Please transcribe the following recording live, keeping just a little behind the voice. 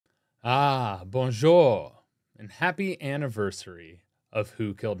Ah, bonjour, and happy anniversary of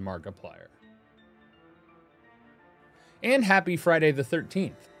Who Killed Markiplier. And happy Friday the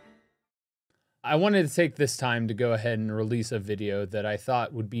 13th. I wanted to take this time to go ahead and release a video that I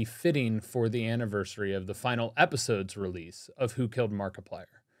thought would be fitting for the anniversary of the final episode's release of Who Killed Markiplier.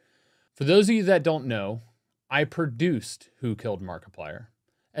 For those of you that don't know, I produced Who Killed Markiplier,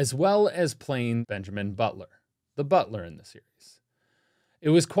 as well as playing Benjamin Butler, the butler in the series. It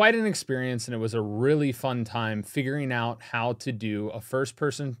was quite an experience, and it was a really fun time figuring out how to do a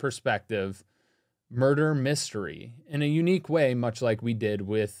first-person perspective murder mystery in a unique way, much like we did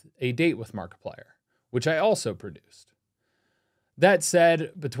with A Date with Markiplier, which I also produced. That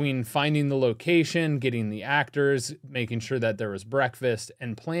said, between finding the location, getting the actors, making sure that there was breakfast,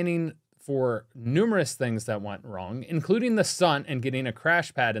 and planning for numerous things that went wrong, including the stunt and getting a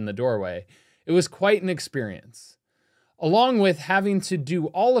crash pad in the doorway, it was quite an experience. Along with having to do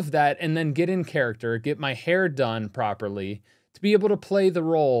all of that and then get in character, get my hair done properly, to be able to play the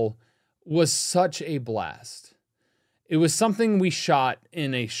role was such a blast. It was something we shot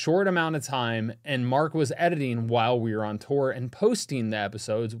in a short amount of time, and Mark was editing while we were on tour and posting the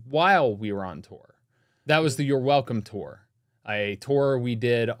episodes while we were on tour. That was the You're Welcome tour, a tour we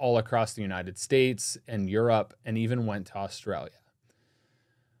did all across the United States and Europe and even went to Australia.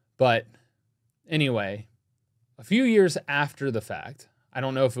 But anyway, a few years after the fact, I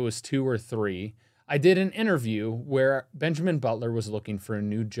don't know if it was 2 or 3, I did an interview where Benjamin Butler was looking for a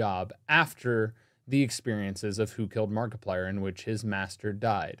new job after the experiences of Who Killed Markiplier, in which his master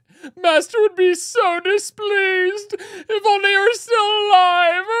died. Master would be so displeased if only you were still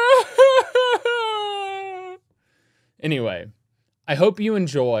alive. Anyway, I hope you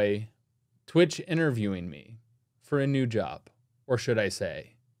enjoy Twitch interviewing me for a new job, or should I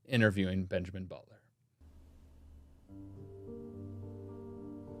say, interviewing Benjamin Butler.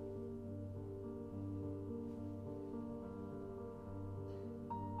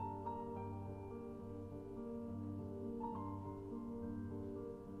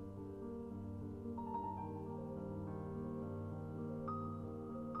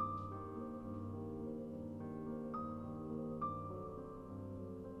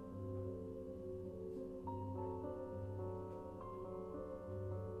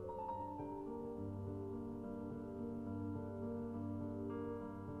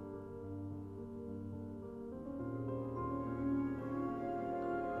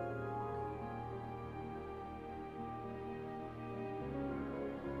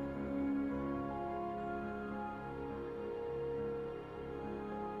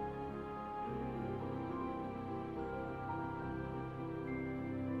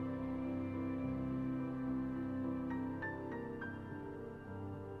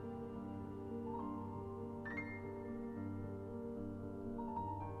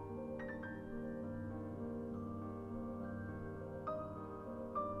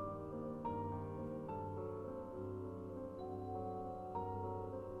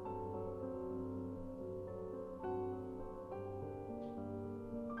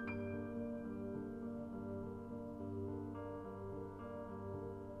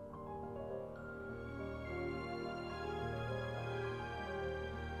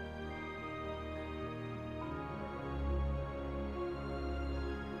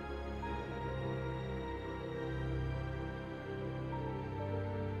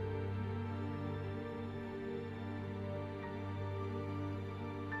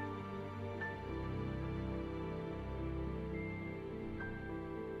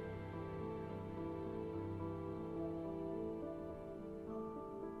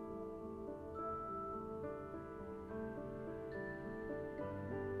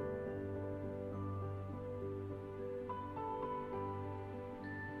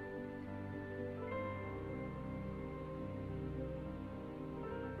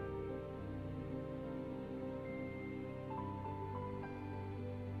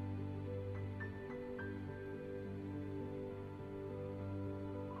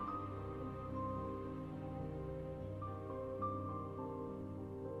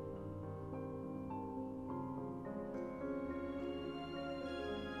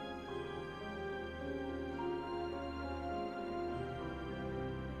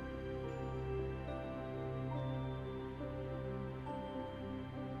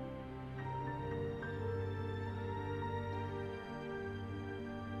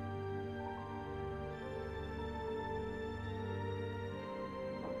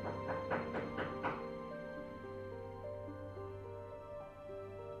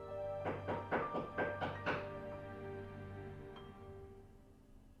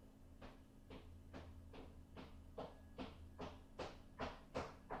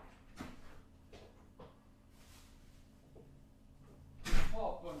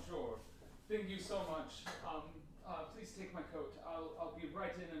 much. Please take my coat. I'll be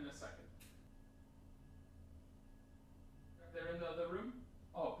right in a second. They're in the other room?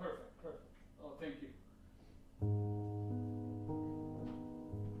 Oh, perfect, perfect. Oh, thank you.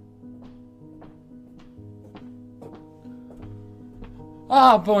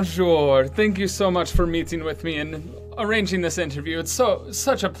 Ah, bonjour. Thank you so much for meeting with me and arranging this interview. It's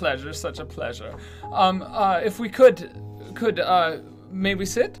such a pleasure, such a pleasure. If we could may we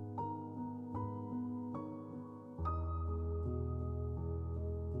sit?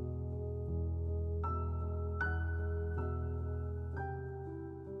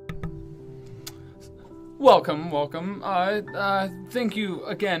 Welcome. Thank you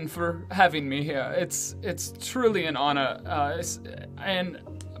again for having me here. It's truly an honor. And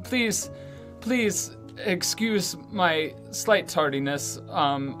please excuse my slight tardiness.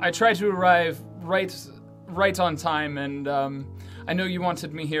 I tried to arrive right on time, and I know you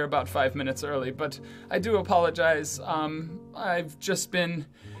wanted me here about 5 minutes early, but I do apologize. I've just been.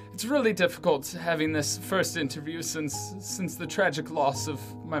 It's really difficult having this first interview since the tragic loss of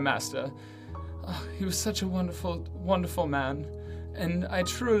my master. He was such a wonderful, wonderful man, and I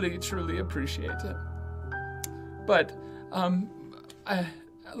truly appreciate it. But,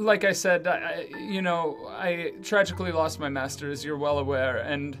 like I said, I tragically lost my master, as you're well aware,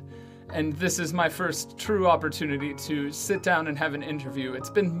 and this is my first true opportunity to sit down and have an interview. It's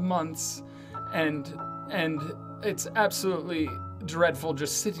been months, and it's absolutely dreadful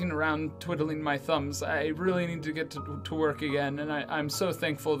just sitting around twiddling my thumbs. I really need to get to work again, and I'm so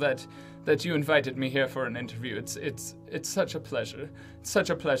thankful that you invited me here for an interview. It's such a pleasure. It's such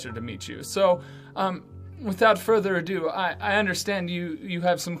a pleasure to meet you. So, without further ado, I understand you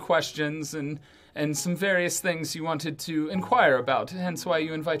have some questions and some various things you wanted to inquire about, hence why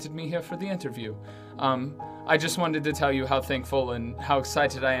you invited me here for the interview. I just wanted to tell you how thankful and how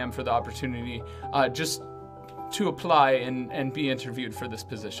excited I am for the opportunity just to apply and be interviewed for this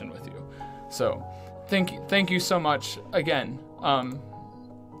position with you. So, thank you so much again.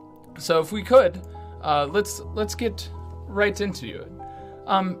 So if we could, let's get right into it.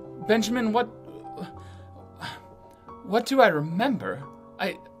 Benjamin, what do I remember?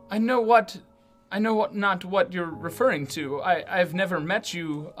 I know not what you're referring to. I've never met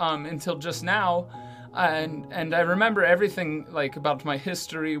you until just now, and I remember everything like about my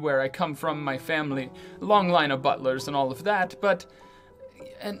history, where I come from, my family, long line of butlers and all of that,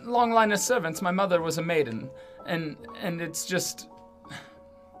 and long line of servants. My mother was a maiden, and it's just,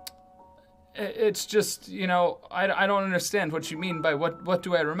 I don't understand what you mean by what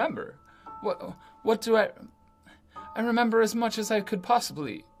do I remember? What do I remember as much as I could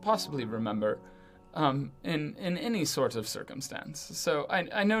possibly remember, in any sort of circumstance. So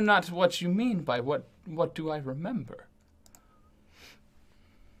I know not what you mean by what do I remember?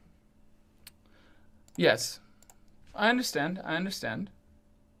 Yes, I understand.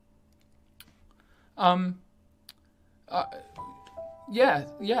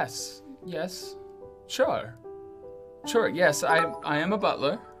 Yes, sure, yes, I am a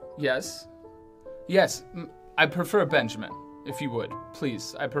butler, yes, I prefer Benjamin, if you would,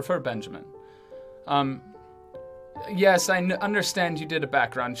 please, I prefer Benjamin. Yes, I understand you did a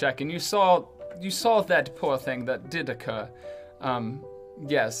background check, and you saw that poor thing that did occur.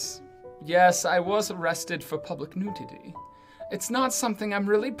 Yes, I was arrested for public nudity. It's not something I'm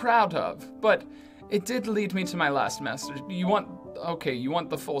really proud of, but it did lead me to my last master. You want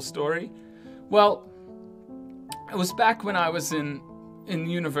the full story? Well, it was back when I was in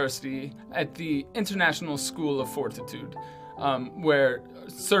university at the International School of Fortitude,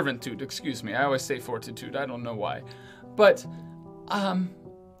 Servitude, excuse me. I always say fortitude, I don't know why. But,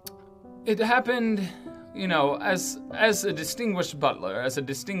 it happened, as a distinguished butler, as a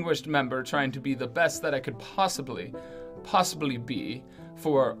distinguished member trying to be the best that I could possibly be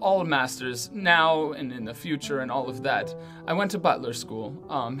for all masters now and in the future and all of that. I went to butler school,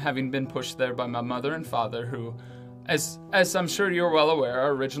 having been pushed there by my mother and father, who, as I'm sure you're well aware,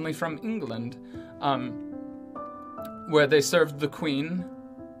 are originally from England, where they served the Queen.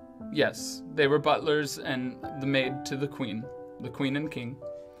 Yes, they were butlers and the maid to the Queen and King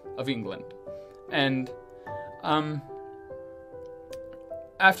of England. And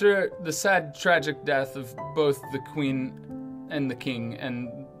after the sad, tragic death of both the Queen and the King,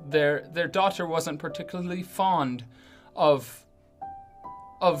 and their daughter wasn't particularly fond of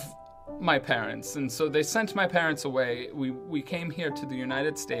my parents, and so they sent my parents away. We came here to the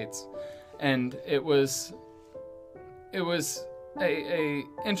United States, and it was a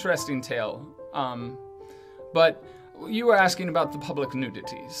interesting tale. But you were asking about the public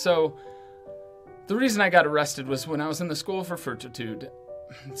nudity. So the reason I got arrested was when I was in the School for Fortitude.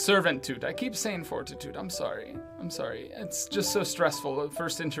 Servantitude. I keep saying fortitude. I'm sorry. It's just so stressful. The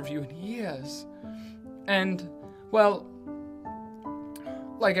first interview in years. And, well,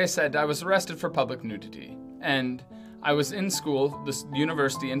 like I said, I was arrested for public nudity. And I was in school, this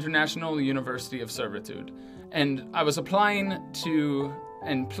university, International University of Servitude. And I was applying to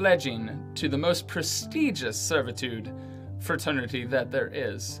and pledging to the most prestigious servitude fraternity that there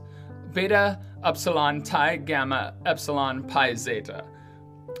is. Beta Upsilon Pi Gamma Epsilon Pi Zeta.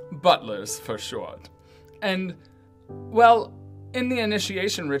 Butlers for short. And, well, in the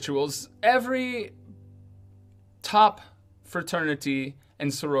initiation rituals, every top fraternity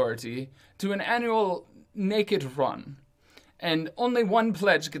and sorority do an annual naked run. And only one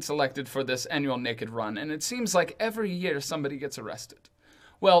pledge gets elected for this annual naked run, and it seems like every year somebody gets arrested.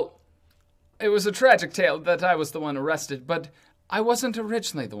 Well, it was a tragic tale that I was the one arrested, but I wasn't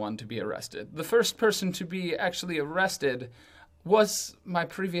originally the one to be arrested. The first person to be actually arrested was my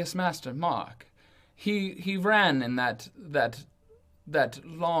previous master, Mark. He ran in that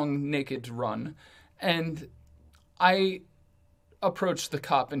long naked run, and I approached the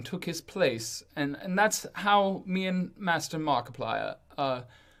cop and took his place, and that's how me and Master Markiplier,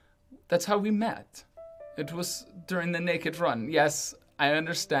 that's how we met. It was during the naked run. Yes, I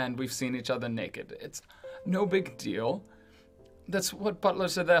understand we've seen each other naked. It's no big deal. That's what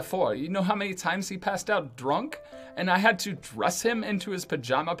butlers are there for. You know how many times he passed out drunk, and I had to dress him into his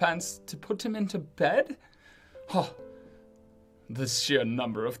pajama pants to put him into bed? Oh, the sheer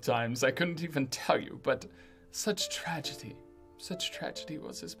number of times I couldn't even tell you, but such tragedy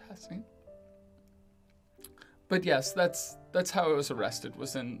was his passing. But yes, that's how I was arrested,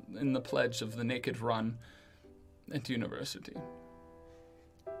 was in the pledge of the naked run at university.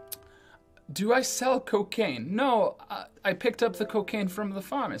 Do I sell cocaine? No, I picked up the cocaine from the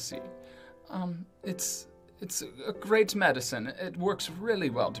pharmacy. It's a great medicine. It works really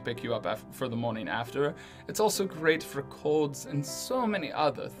well to pick you up for the morning after. It's also great for colds and so many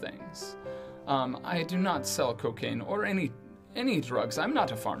other things. I do not sell cocaine or any drugs. I'm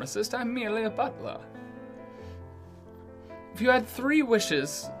not a pharmacist. I'm merely a butler. If you had three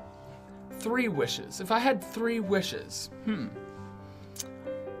wishes. If I had 3 wishes,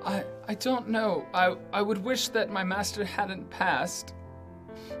 I don't know. I would wish that my master hadn't passed.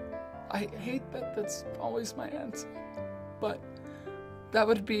 I hate that that's always my answer. But that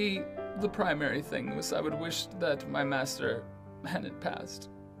would be the primary thing, was I would wish that my master hadn't passed.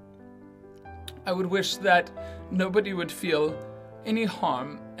 I would wish that nobody would feel any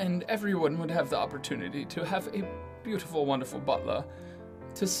harm and everyone would have the opportunity to have a beautiful, wonderful butler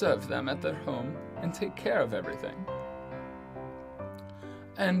to serve them at their home and take care of everything.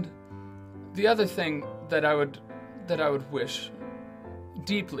 And the other thing that I would wish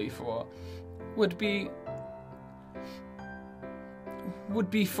deeply for would be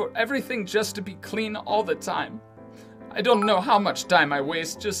for everything just to be clean all the time. I don't know how much time I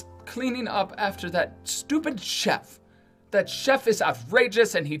waste just cleaning up after that stupid chef. That chef is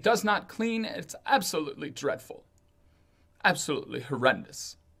outrageous and he does not clean. It's absolutely dreadful. Absolutely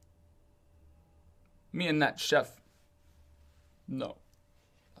horrendous. Me and that chef, no.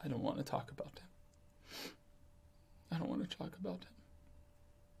 I don't want to talk about him. I don't want to talk about him.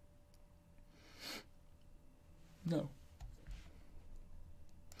 No.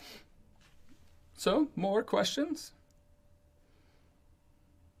 So, more questions?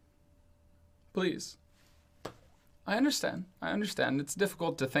 Please. I understand. It's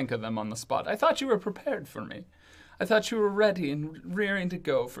difficult to think of them on the spot. I thought you were prepared for me. I thought you were ready and rearing to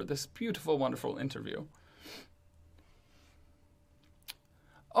go for this beautiful, wonderful interview.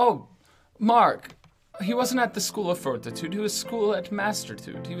 Oh, Mark. He wasn't at the School of Fortitude. He was school at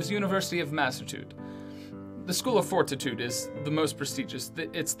Mastertude. He was University of Mastertude. The School of Fortitude is the most prestigious.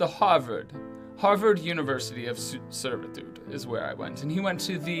 It's the Harvard University of Servitude is where I went. And he went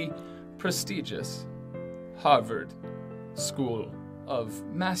to the prestigious Harvard School of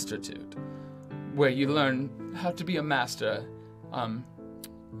Mastertude, where you learn how to be a master,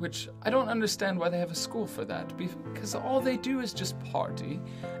 which I don't understand why they have a school for that, because all they do is just party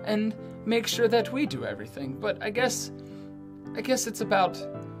and make sure that we do everything. But I guess it's about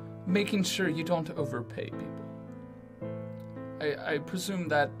making sure you don't overpay people. I presume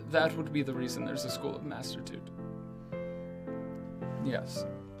that would be the reason there's a School of Mastertude. Yes.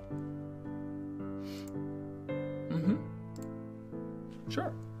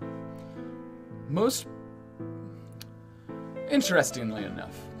 Sure. Interestingly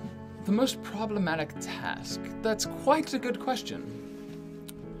enough, the most problematic task. That's quite a good question.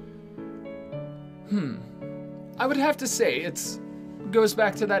 I would have to say goes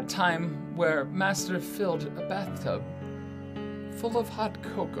back to that time where Master filled a bathtub full of hot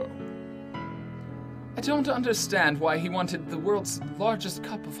cocoa. I don't understand why he wanted the world's largest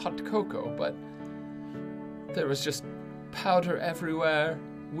cup of hot cocoa, but there was just powder everywhere,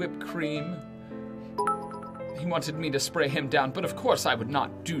 whipped cream. He wanted me to spray him down, but of course I would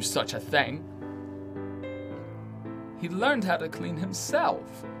not do such a thing. He learned how to clean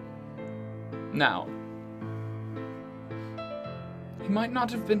himself. Now, he might not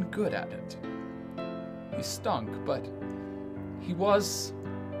have been good at it. He stunk, but he was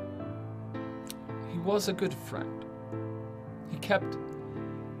a good friend.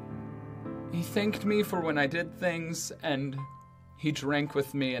 He thanked me for when I did things, and he drank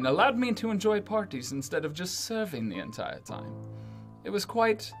with me and allowed me to enjoy parties instead of just serving the entire time. It was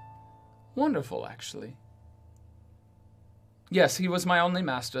quite wonderful, actually. Yes, he was my only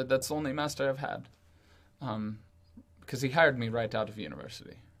master. That's the only master I've had. Because he hired me right out of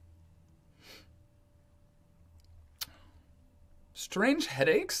university. Strange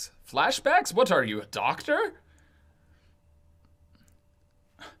headaches? Flashbacks? What are you, a doctor?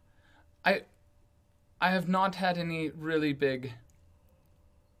 I have not had any really big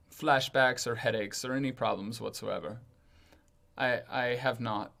flashbacks or headaches or any problems whatsoever. I have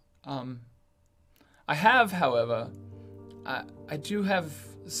not. I have, however, I do have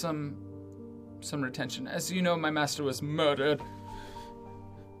some retention. As you know, my master was murdered.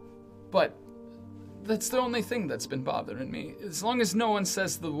 But that's the only thing that's been bothering me. As long as no one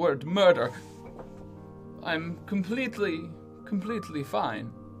says the word murder, I'm completely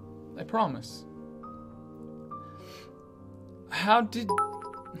fine. I promise. I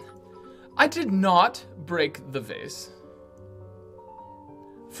did not break the vase.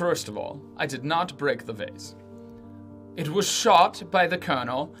 First of all, I did not break the vase. It was shot by the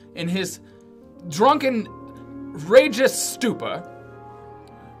colonel in his drunken, rageous stupor.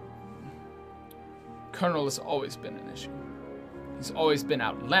 Colonel has always been an issue. He's always been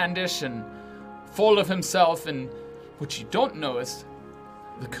outlandish and full of himself, and what you don't know is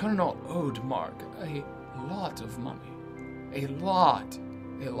the colonel owed Mark a lot of money. A lot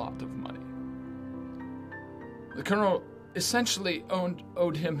of money. The colonel essentially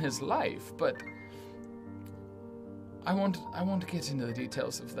owed him his life, but I won't get into the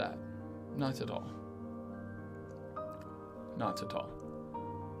details of that. Not at all. Not at all.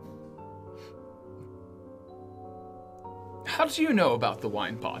 How do you know about the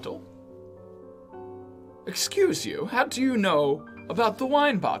wine bottle? Excuse you, how do you know about the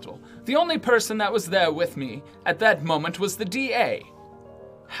wine bottle? The only person that was there with me at that moment was the DA.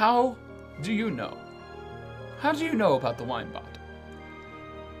 How do you know? How do you know about the wine bottle?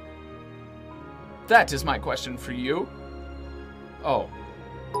 That is my question for you. Oh,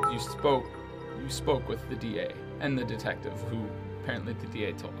 you spoke with the DA and the detective who apparently the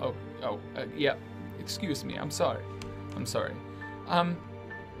DA told. Yeah, excuse me, I'm sorry.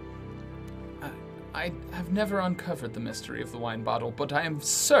 I have never uncovered the mystery of the wine bottle, but I am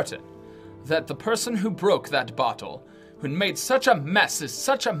certain that the person who broke that bottle, who made such a mess, is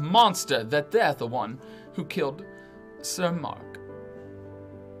such a monster that they're the one who killed Sir Mark.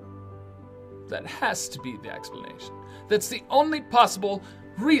 That has to be the explanation. That's the only possible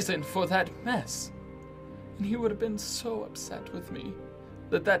reason for that mess. And he would have been so upset with me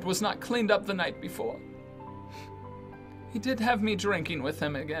that was not cleaned up the night before. He did have me drinking with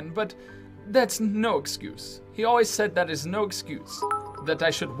him again, but that's no excuse. He always said that is no excuse. That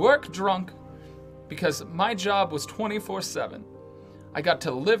I should work drunk because my job was 24/7. I got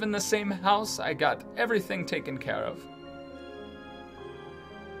to live in the same house. I got everything taken care of.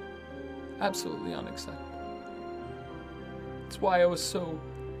 Absolutely unacceptable. That's why I was so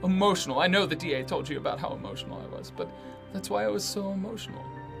emotional. I know the DA told you about how emotional I was, but that's why I was so emotional.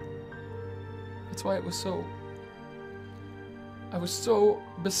 That's why I was so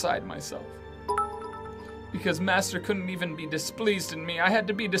beside myself. Because Master couldn't even be displeased in me. I had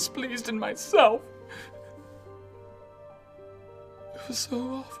to be displeased in myself. It was so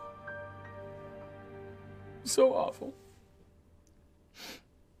awful. So awful.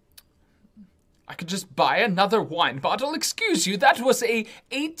 I could just buy another wine bottle. Excuse you, that was a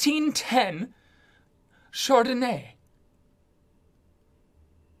 1810 Chardonnay.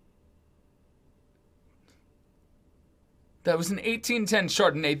 That was an 1810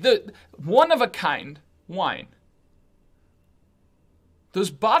 Chardonnay, the one-of-a-kind wine.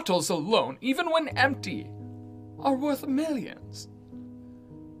 Those bottles alone, even when empty, are worth millions.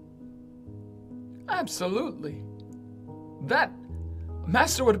 Absolutely. That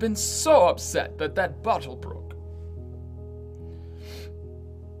Master would have been so upset that bottle broke.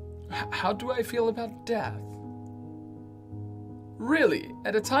 How do I feel about death? Really,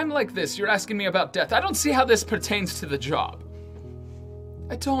 at a time like this, you're asking me about death. I don't see how this pertains to the job.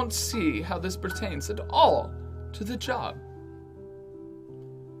 I don't see how this pertains at all to the job.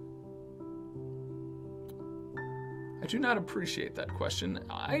 I do not appreciate that question.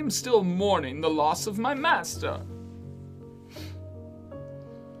 I am still mourning the loss of my master.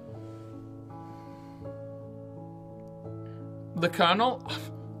 The Colonel?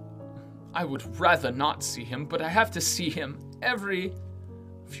 I would rather not see him, but I have to see him every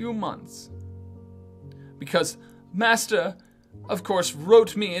few months. Because Master, of course,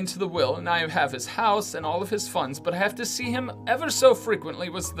 wrote me into the will, and I have his house and all of his funds, but I have to see him ever so frequently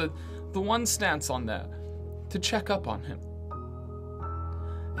was the one stance on there, to check up on him.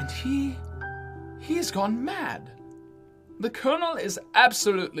 And he has gone mad. The Colonel is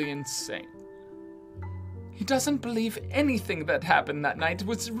absolutely insane. He doesn't believe anything that happened that night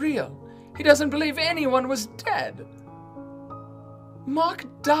was real. He doesn't believe anyone was dead. Mark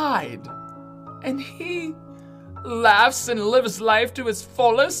died, and he laughs and lives life to his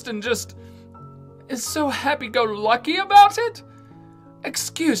fullest and just is so happy-go-lucky about it?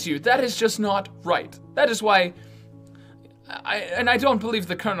 Excuse you, that is just not right. That is why I don't believe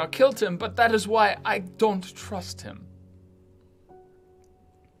the Colonel killed him, but that is why I don't trust him.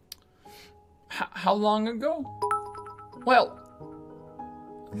 How long ago? Well,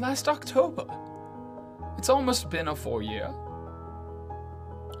 last October. It's almost been a full year.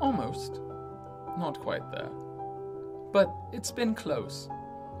 Almost. Not quite there. But it's been close.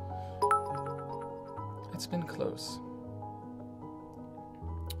 It's been close.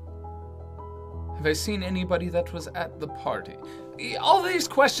 Have I seen anybody that was at the party? All these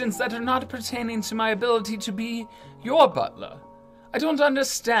questions that are not pertaining to my ability to be your butler. I don't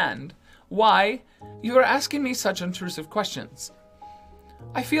understand why you are asking me such intrusive questions.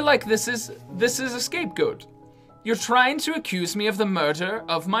 I feel like this is a scapegoat. You're trying to accuse me of the murder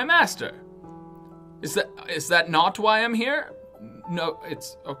of my master. Is that not why I'm here? No,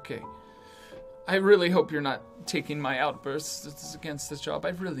 it's okay. I really hope you're not taking my outbursts against this job. I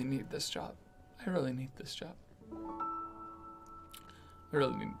really need this job. I really need this job. I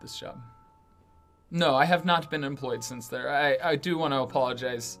really need this job. No, I have not been employed since there. I do want to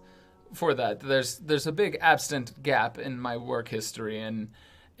apologize for that. There's a big absent gap in my work history,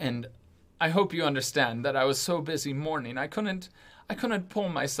 and I hope you understand that I was so busy mourning. I couldn't pull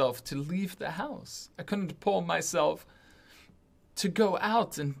myself to leave the house. I couldn't pull myself to go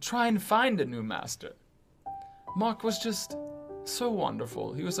out and try and find a new master. Mark was just so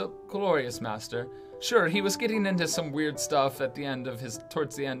wonderful. He was a glorious master. Sure, he was getting into some weird stuff towards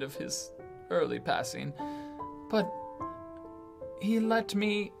the end of his early passing, but he let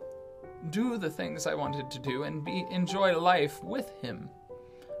me do the things I wanted to do and enjoy life with him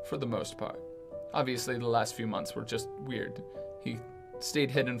for the most part. Obviously, the last few months were just weird. He stayed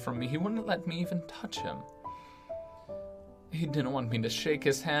hidden from me. He wouldn't let me even touch him. He didn't want me to shake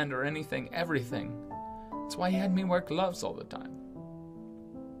his hand or anything, everything. That's why he had me wear gloves all the time.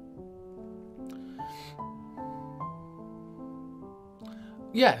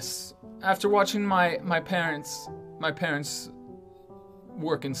 Yes, after watching my parents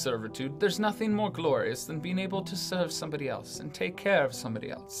work in servitude, there's nothing more glorious than being able to serve somebody else and take care of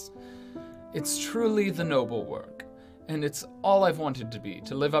somebody else. It's truly the noble work, and it's all I've wanted to be,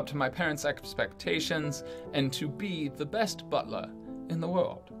 to live up to my parents' expectations and to be the best butler in the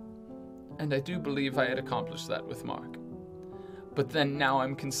world. And I do believe I had accomplished that with Mark. But then now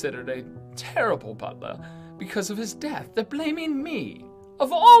I'm considered a terrible butler because of his death. They're blaming me.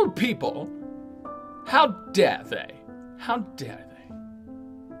 Of all people! How dare they? How dare they?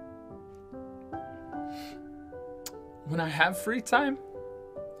 When I have free time?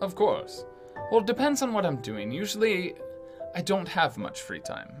 Of course. Well, it depends on what I'm doing. Usually, I don't have much free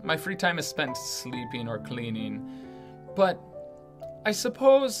time. My free time is spent sleeping or cleaning. But I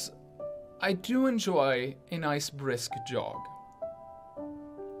suppose I do enjoy a nice brisk jog.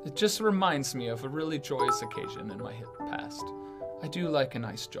 It just reminds me of a really joyous occasion in my past. I do like a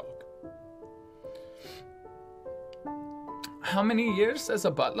nice jog. How many years as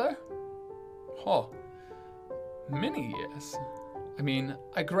a butler? Oh, many years. I mean,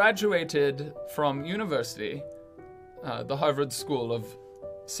 I graduated from university, the Harvard School of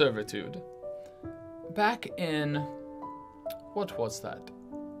Servitude, back in, what was that?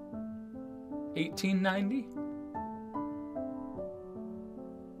 1890?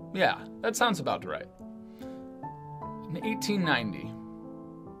 Yeah, that sounds about right. In 1890.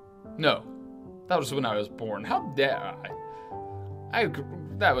 No, that was when I was born. How dare I?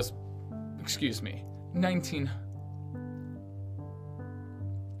 That was, excuse me, 19,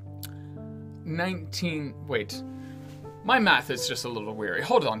 wait. My math is just a little weary.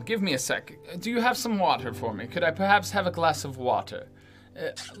 Hold on, give me a sec. Do you have some water for me? Could I perhaps have a glass of water?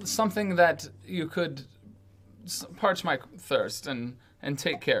 something that you could parch my thirst and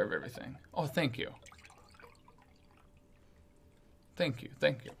take care of everything. Oh, thank you. Thank you.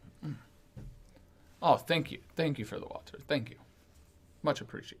 Mm. Oh, thank you. Thank you for the water. Thank you. Much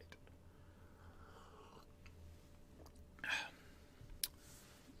appreciated.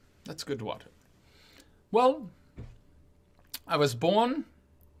 That's good water. Well, I was born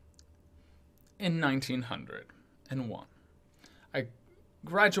in 1901. I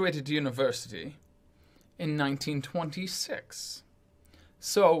graduated university in 1926.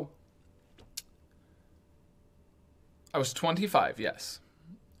 So, I was 25, yes.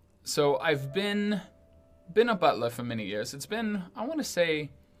 So I've been a butler for many years. It's been, I want to say,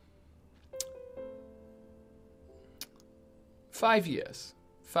 5 years.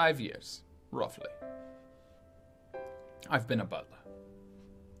 5 years, roughly. I've been a butler.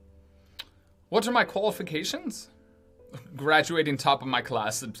 What are my qualifications? Graduating top of my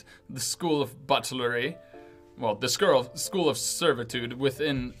class at the School of Butlery. Well, the School of Servitude.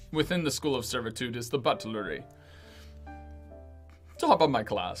 Within the School of Servitude is the Butlery. Top of my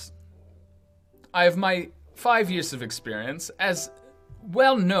class. I have my 5 years of experience as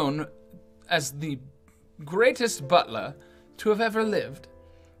well known as the greatest butler to have ever lived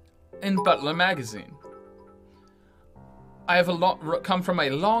in Butler magazine. I have come from a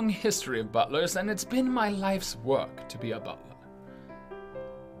long history of butlers, and it's been my life's work to be a butler.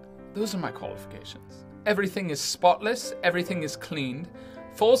 Those are my qualifications. Everything is spotless, everything is cleaned,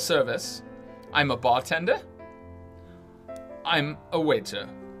 full service. I'm a bartender. I'm a waiter.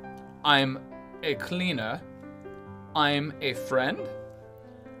 I'm a cleaner. I'm a friend.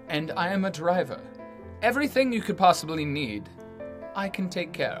 And I am a driver. Everything you could possibly need, I can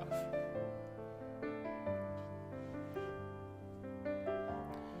take care of.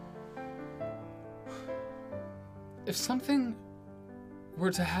 If something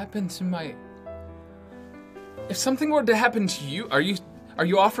were to happen to If something were to happen to you, are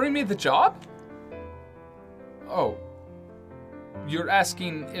you offering me the job? Oh. You're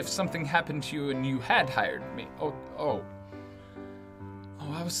asking if something happened to you and you had hired me. Oh,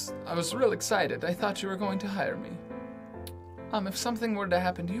 I was real excited. I thought you were going to hire me. If something were to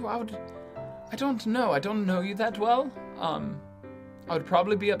happen to you, I don't know. I don't know you that well. I would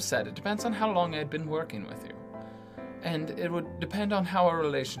probably be upset. It depends on how long I'd been working with you. And it would depend on how our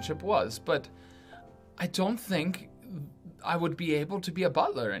relationship was, but I don't think I would be able to be a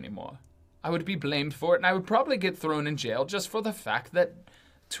butler anymore. I would be blamed for it, and I would probably get thrown in jail just for the fact that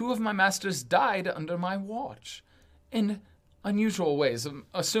 2 of my masters died under my watch. In unusual ways. I'm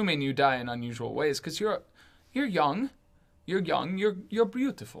assuming you die in unusual ways, because you're young. You're young, you're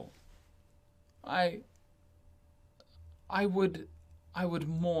beautiful. I would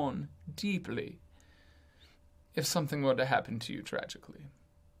mourn deeply if something were to happen to you tragically.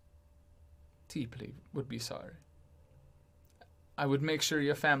 Deeply would be sorry. I would make sure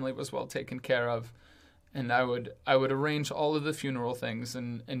your family was well taken care of, and I would arrange all of the funeral things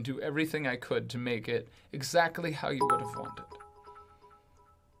and do everything I could to make it exactly how you would have wanted.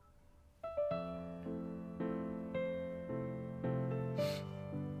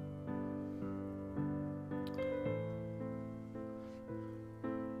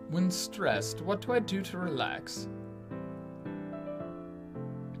 When stressed, what do I do to relax?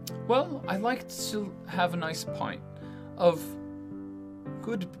 Well, I like to have a nice pint of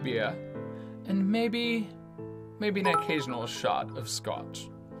good beer and maybe an occasional shot of scotch.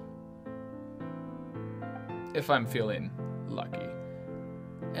 If I'm feeling lucky.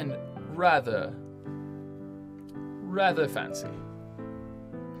 And rather fancy.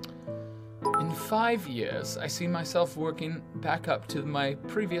 In 5 years, I see myself working back up to my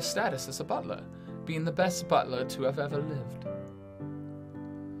previous status as a butler, being the best butler to have ever lived.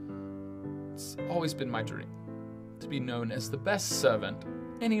 It's always been my dream to be known as the best servant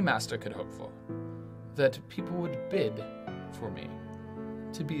any master could hope for, that people would bid for me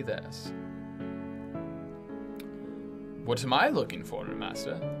to be theirs. What am I looking for in a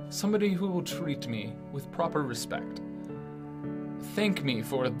master? Somebody who will treat me with proper respect, thank me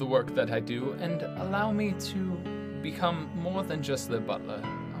for the work that I do, and allow me to become more than just their butler.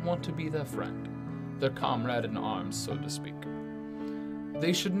 I want to be their friend, their comrade in arms, so to speak.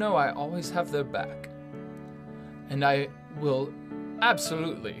 They should know I always have their back, and I will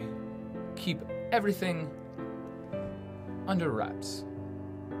absolutely keep everything under wraps.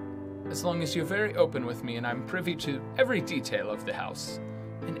 As long as you're very open with me and I'm privy to every detail of the house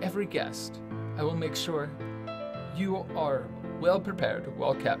and every guest, I will make sure you are well prepared,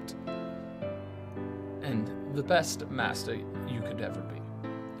 well kept, and the best master you could ever be.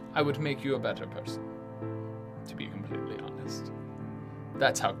 I would make you a better person, to be completely honest.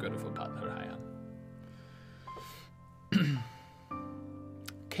 That's how good of a butler I am.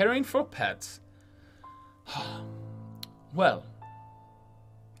 Caring for pets. Well,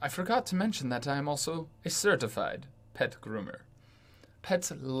 I forgot to mention that I am also a certified pet groomer.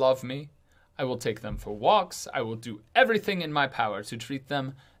 Pets love me. I will take them for walks. I will do everything in my power to treat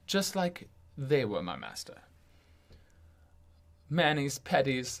them just like they were my master. Manis,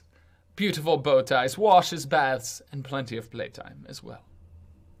 petties, beautiful bow ties, washes, baths, and plenty of playtime as well.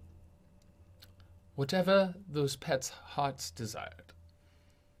 Whatever those pets' hearts desired.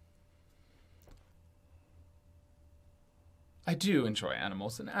 I do enjoy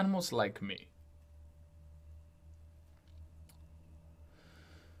animals, and animals like me.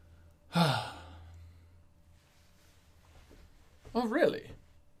 Oh, really?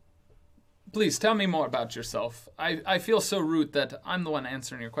 Please tell me more about yourself. I feel so rude that I'm the one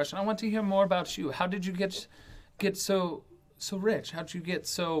answering your question. I want to hear more about you. How did you get so rich? How did you get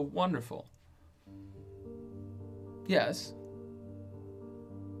so wonderful? Yes.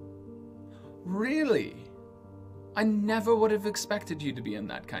 Really? I never would have expected you to be in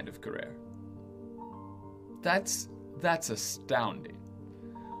that kind of career. That's astounding.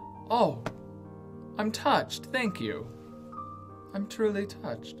 Oh, I'm touched. Thank you. I'm truly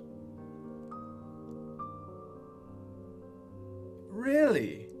touched.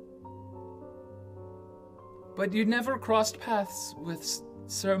 Really? But you never crossed paths with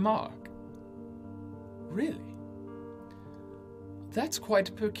Sir Mark? Really? That's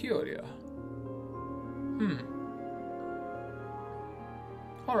quite peculiar.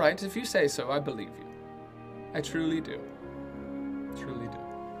 All right, if you say so, I believe you. I truly do. Truly do.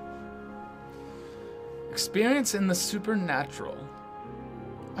 Experience in the supernatural.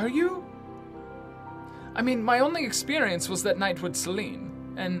 Are you? I mean, my only experience was that night with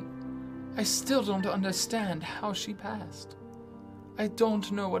Celine, and I still don't understand how she passed. I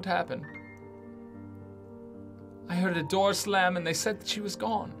don't know what happened. I heard a door slam and they said that she was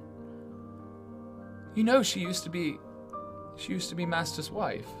gone. You know, she used to be Master's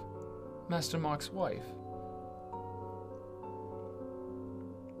wife. Master Mark's wife.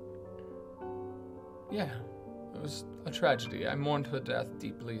 Yeah, it was a tragedy. I mourned her death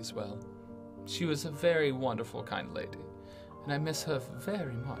deeply as well. She was a very wonderful, kind lady, and I miss her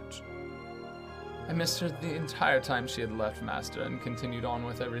very much. I missed her the entire time she had left Master and continued on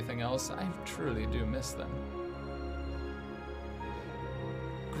with everything else. I truly do miss them.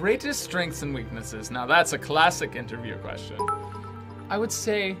 Greatest strengths and weaknesses. Now that's a classic interview question. I would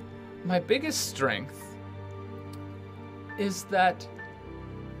say my biggest strength is that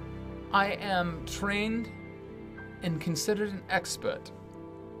I am trained and considered an expert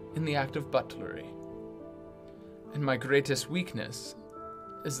in the act of butlery. And my greatest weakness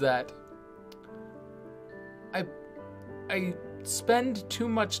is that I spend too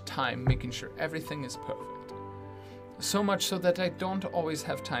much time making sure everything is perfect. So much so that I don't always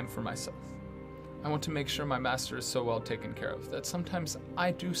have time for myself. I want to make sure my master is so well taken care of that sometimes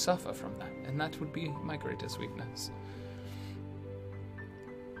I do suffer from that, and that would be my greatest weakness.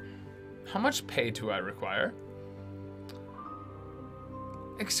 How much pay do I require?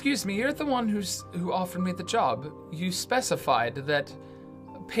 Excuse me, you're the one who offered me the job. You specified that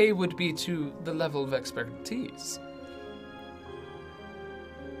pay would be to the level of expertise.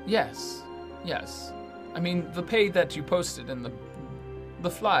 Yes. I mean, the pay that you posted in the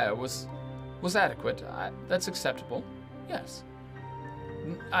flyer was adequate. That's acceptable. Yes.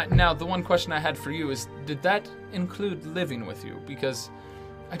 Now, the one question I had for you is, did that include living with you? Because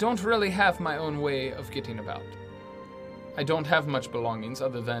I don't really have my own way of getting about. I don't have much belongings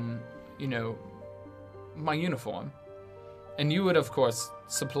other than, my uniform. And you would, of course,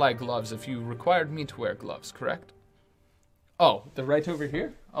 supply gloves if you required me to wear gloves, correct? Oh, they're right over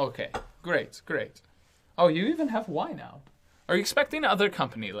here? Okay, great. Oh, you even have wine out. Are you expecting other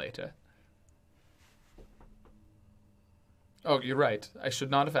company later? Oh, you're right. I should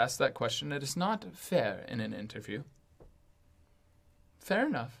not have asked that question. It is not fair in an interview. Fair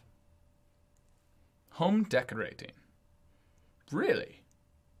enough. Home decorating. Really?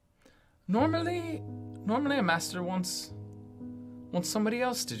 Normally a master wants somebody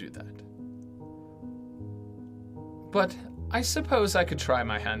else to do that. But I suppose I could try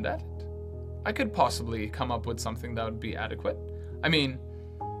my hand at it. I could possibly come up with something that would be adequate. I mean,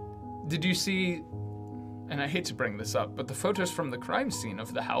 did you see, and I hate to bring this up, but the photos from the crime scene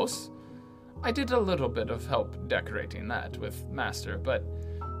of the house? I did a little bit of help decorating that with Master, but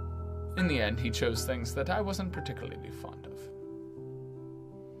in the end he chose things that I wasn't particularly fond of.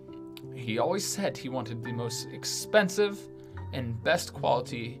 He always said he wanted the most expensive and best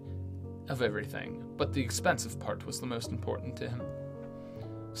quality of everything, but the expensive part was the most important to him.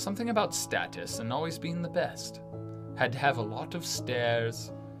 Something about status and always being the best. Had to have a lot of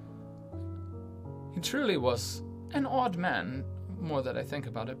stairs. He truly was an odd man, more that I think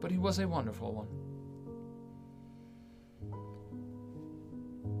about it, but he was a wonderful one.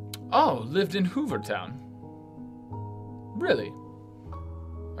 Oh, lived in Hoovertown. Really?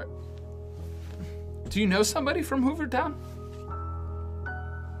 Do you know somebody from Hoovertown?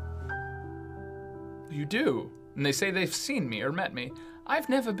 You do? And they say they've seen me or met me. I've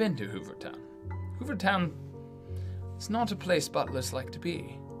never been to Hoovertown. Hoovertown is not a place butlers like to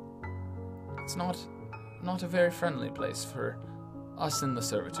be. It's not a very friendly place for us in the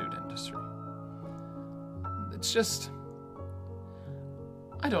servitude industry. It's just,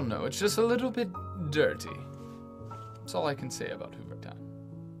 I don't know, it's just a little bit dirty. That's all I can say about Hoovertown.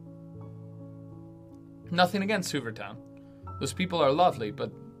 Nothing against Hoovertown. Those people are lovely,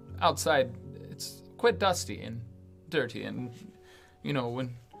 but outside it's quite dusty and dirty, and you know,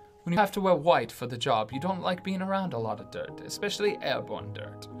 when you have to wear white for the job, you don't like being around a lot of dirt, especially airborne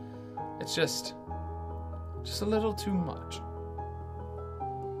dirt. It's just a little too much.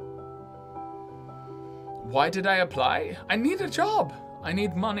 Why did I apply? I need a job. I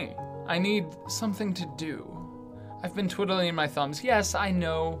need money. I need something to do. I've been twiddling my thumbs. Yes, I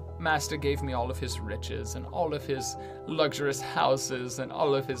know Master gave me all of his riches and all of his luxurious houses and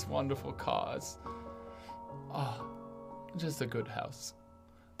all of his wonderful cars. Oh, just a good house.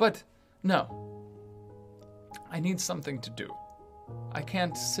 But no, I need something to do. I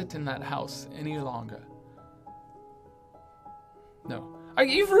can't sit in that house any longer. No. Are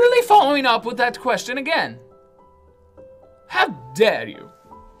you really following up with that question again? How dare you?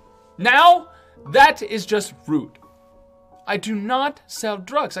 Now, that is just rude. I do not sell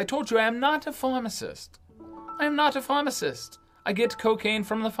drugs. I told you I am not a pharmacist. I am not a pharmacist. I get cocaine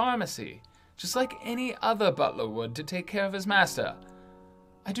from the pharmacy, just like any other butler would to take care of his master.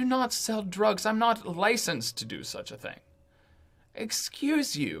 I do not sell drugs. I'm not licensed to do such a thing.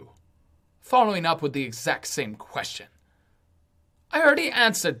 Excuse you. Following up with the exact same question. I already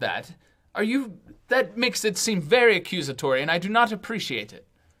answered that. That makes it seem very accusatory, and I do not appreciate it.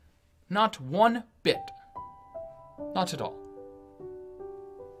 Not one bit. Not at all.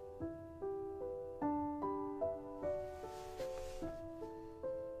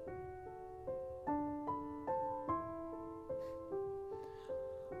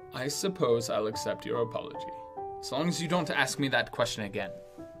 I suppose I'll accept your apology, as long as you don't ask me that question again.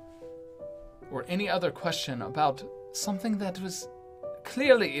 Or any other question about something that was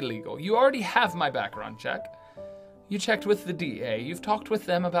clearly illegal. You already have my background check. You checked with the DA. You've talked with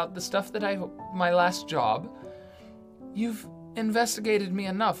them about the stuff that my last job. You've investigated me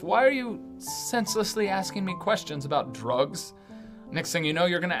enough. Why are you senselessly asking me questions about drugs? Next thing you know,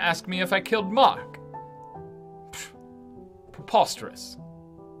 you're going to ask me if I killed Mark. Pfft, preposterous.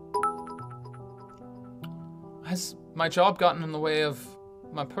 Has my job gotten in the way of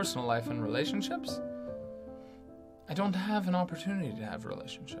my personal life and relationships? I don't have an opportunity to have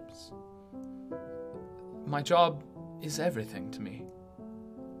relationships. My job is everything to me.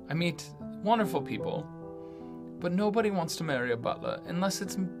 I meet wonderful people, but nobody wants to marry a butler unless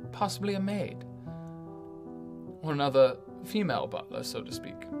it's possibly a maid. Or another female butler, so to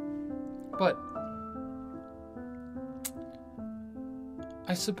speak. But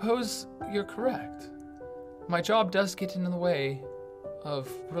I suppose you're correct. My job does get in the way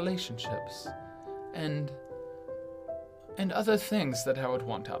of relationships and other things that I would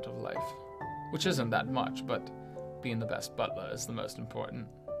want out of life, which isn't that much, but being the best butler is the most important,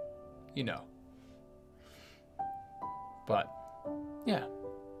 you know. But yeah,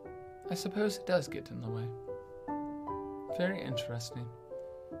 I suppose it does get in the way. Very interesting.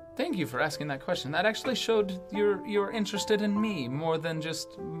 Thank you for asking that question. That actually showed you're interested in me more than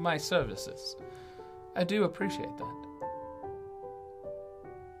just my services. I do appreciate that.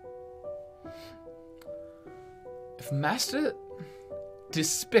 If Master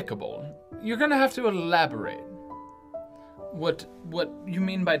despicable, you're gonna have to elaborate what you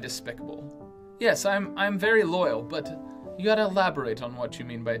mean by despicable. Yes, I'm very loyal, but you gotta elaborate on what you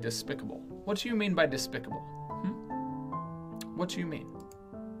mean by despicable. What do you mean by despicable? What do you mean?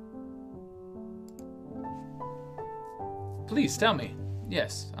 Please tell me.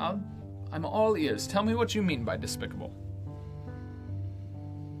 Yes, I'm all ears. Tell me what you mean by despicable.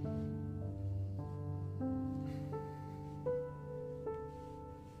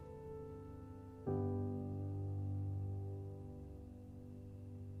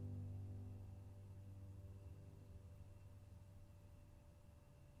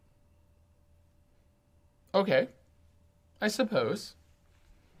 Okay, I suppose.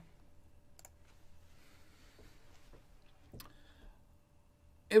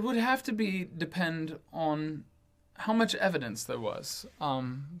 It would have to depend on how much evidence there was.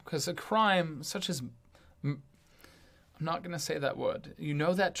 Because a crime such as... I'm not going to say that word. You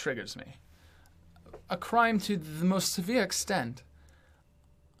know that triggers me. A crime to the most severe extent,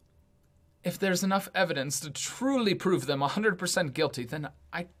 if there's enough evidence to truly prove them 100% guilty, then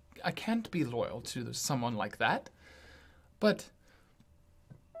I can't be loyal to someone like that. But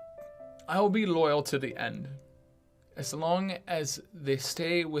I'll be loyal to the end, as long as they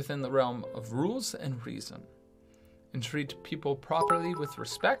stay within the realm of rules and reason, and treat people properly with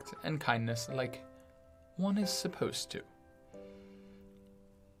respect and kindness like one is supposed to.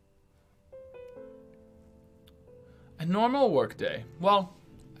 A normal workday. Well,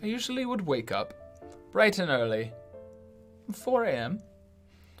 I usually would wake up bright and early, 4 a.m.,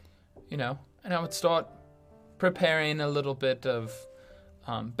 and I would start preparing a little bit of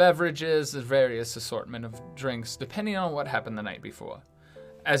beverages, a various assortment of drinks, depending on what happened the night before.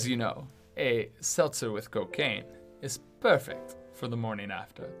 As you know, a seltzer with cocaine is perfect for the morning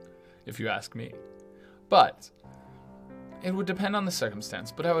after, if you ask me. But it would depend on the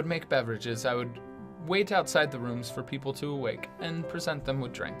circumstance, but I would make beverages. I would wait outside the rooms for people to awake and present them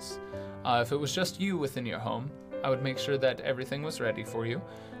with drinks. If it was just you within your home, I would make sure that everything was ready for you.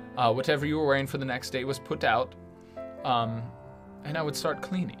 Whatever you were wearing for the next day was put out, and I would start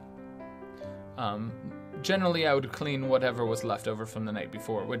cleaning. Generally, I would clean whatever was left over from the night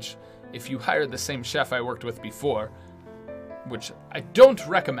before, which, if you hired the same chef I worked with before, which I don't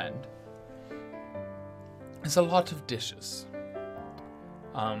recommend, is a lot of dishes.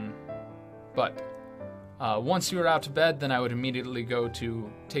 But once you were out of bed, then I would immediately go to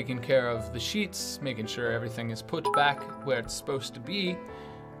taking care of the sheets, making sure everything is put back where it's supposed to be,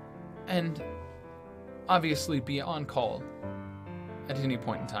 and obviously be on call at any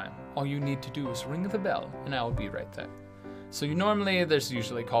point in time. All you need to do is ring the bell, and I will be right there. So there's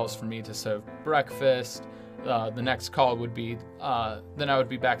usually calls for me to serve breakfast. The next call would be, then I would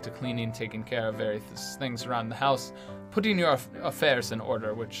be back to cleaning, taking care of various things around the house, putting your affairs in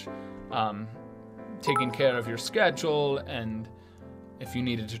order, which... taking care of your schedule, and if you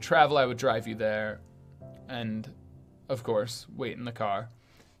needed to travel, I would drive you there, and, of course, wait in the car,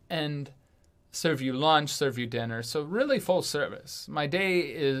 and serve you lunch, serve you dinner, so really full service. My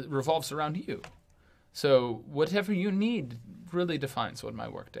day revolves around you, so whatever you need really defines what my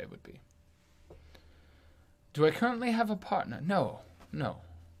workday would be. Do I currently have a partner? No.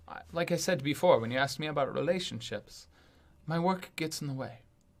 Like I said before, when you asked me about relationships, my work gets in the way.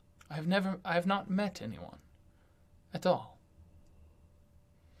 I have not met anyone at all.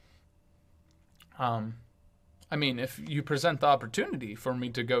 I mean, if you present the opportunity for me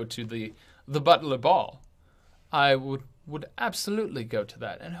to go to the Butler Ball, I would absolutely go to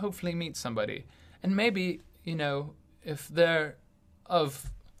that and hopefully meet somebody. And maybe, if they're of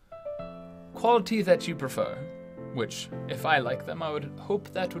quality that you prefer, which, if I like them, I would hope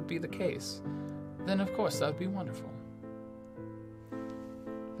that would be the case, then of course that would be wonderful.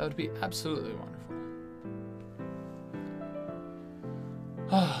 That would be absolutely wonderful.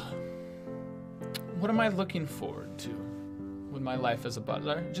 What am I looking forward to with my life as a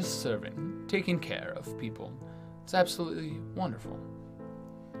butler? Just serving, taking care of people. It's absolutely wonderful.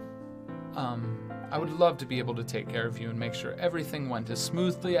 I would love to be able to take care of you and make sure everything went as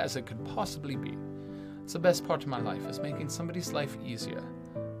smoothly as it could possibly be. It's the best part of my life, is making somebody's life easier.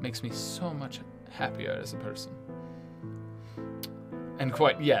 Makes me so much happier as a person. And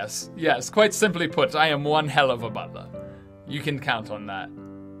quite simply put, I am one hell of a butler. You can count on that.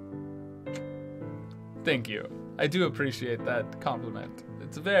 Thank you. I do appreciate that compliment.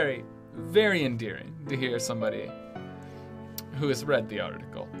 It's very, very endearing to hear somebody who has read the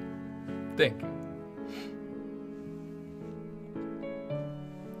article. Thank you.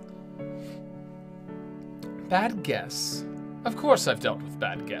 Bad guests. Of course I've dealt with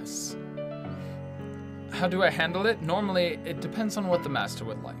bad guests. How do I handle it? Normally, it depends on what the master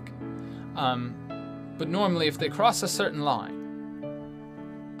would like. But normally, if they cross a certain line,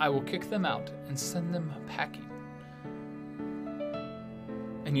 I will kick them out and send them packing.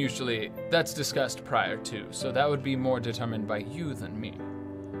 And usually, that's discussed prior to, so that would be more determined by you than me.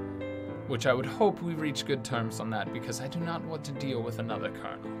 Which I would hope we reach good terms on that, because I do not want to deal with another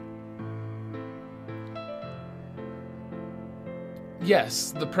colonel.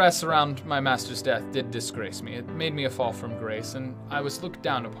 Yes, the press around my master's death did disgrace me. It made me a fall from grace, and I was looked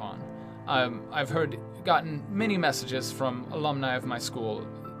down upon. I've gotten many messages from alumni of my school,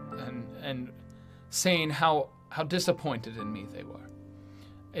 and saying how disappointed in me they were.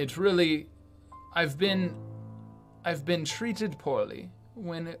 It really, I've been treated poorly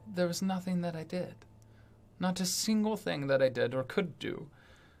when there was nothing that I did, not a single thing that I did or could do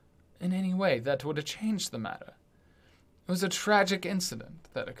in any way that would have changed the matter. It was a tragic incident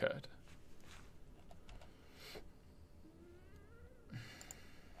that occurred.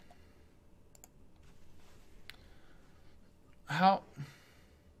 How?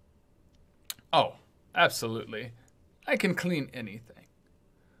 Oh, absolutely. I can clean anything.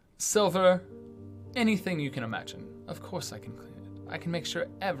 Silver, anything you can imagine. Of course I can clean it. I can make sure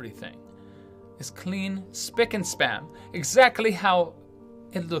everything is clean, spick and span, exactly how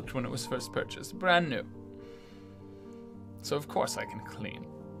it looked when it was first purchased, brand new. So of course I can clean.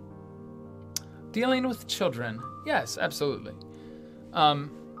 Dealing with children, yes, absolutely.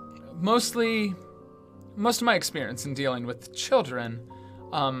 Most of my experience in dealing with children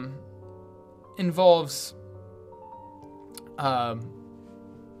involves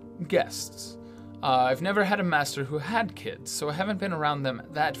guests. I've never had a master who had kids, so I haven't been around them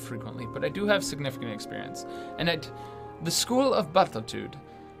that frequently, but I do have significant experience. And at the School of Butlitude,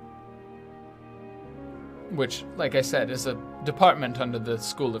 which, like I said, is a department under the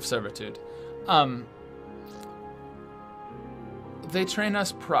School of Servitude, they train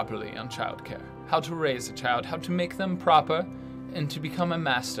us properly on childcare. How to raise a child, how to make them proper, and to become a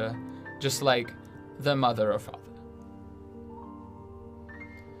master, just like their mother or father.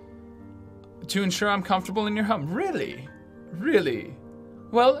 To ensure I'm comfortable in your home. Really? Really?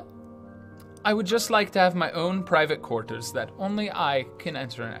 Well, I would just like to have my own private quarters that only I can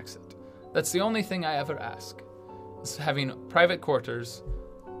enter and exit. That's the only thing I ever ask, is having private quarters.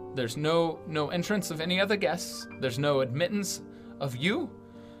 There's no entrance of any other guests. There's no admittance of you.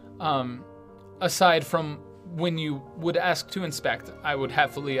 Aside from when you would ask to inspect, I would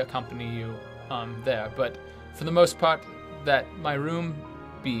happily accompany you there. But for the most part, that my room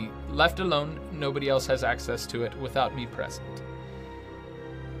be left alone. Nobody else has access to it without me present.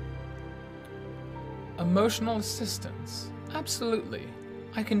 Emotional assistance. Absolutely.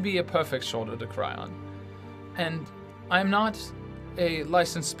 I can be a perfect shoulder to cry on. And I'm not a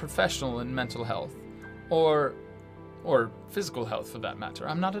licensed professional in mental health or physical health for that matter.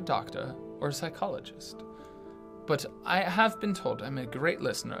 I'm not a doctor or a psychologist. But I have been told I'm a great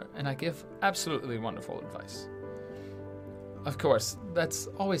listener and I give absolutely wonderful advice. Of course, that's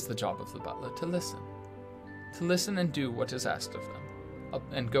always the job of the butler, to listen. To listen and do what is asked of them,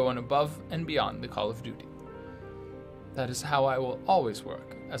 and go on above and beyond the call of duty. That is how I will always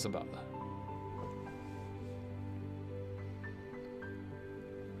work as a butler.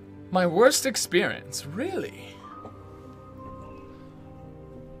 My worst experience, really?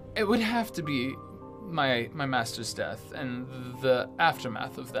 It would have to be my master's death and the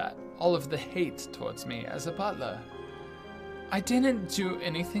aftermath of that. All of the hate towards me as a butler. I didn't do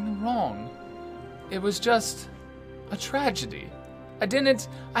anything wrong. It was just a tragedy.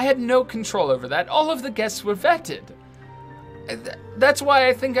 I had no control over that. All of the guests were vetted. That's why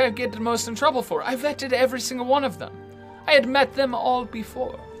I think I get the most in trouble for. I vetted every single one of them. I had met them all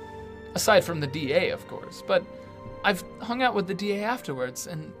before. Aside from the DA, of course. But I've hung out with the DA afterwards,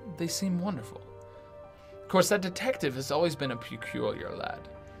 and they seem wonderful. Of course, that detective has always been a peculiar lad.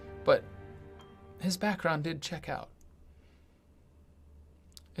 But his background did check out.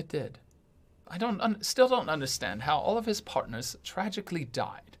 It did. I still don't understand how all of his partners tragically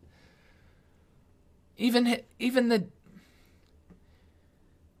died. Even the...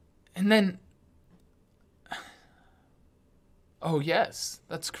 And then... Oh, yes,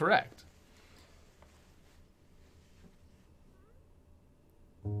 that's correct.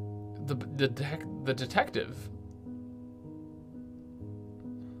 The detective...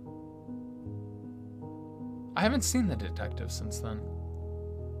 I haven't seen the detective since then.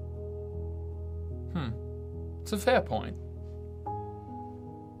 It's a fair point.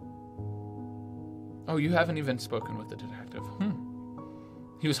 Oh, you haven't even spoken with the detective.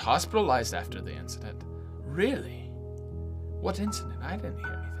 He was hospitalized after the incident. Really? What incident? I didn't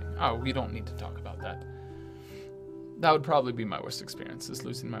hear anything. Oh, we don't need to talk about that. That would probably be my worst experience, is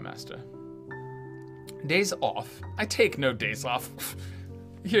losing my master. Days off? I take no days off.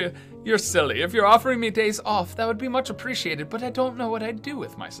 You're silly. If you're offering me days off, that would be much appreciated, but I don't know what I'd do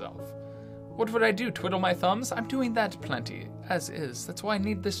with myself. What would I do, twiddle my thumbs? I'm doing that plenty, as is. That's why I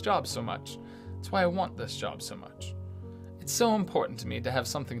need this job so much. That's why I want this job so much. It's so important to me to have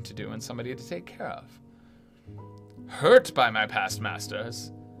something to do and somebody to take care of. Hurt by my past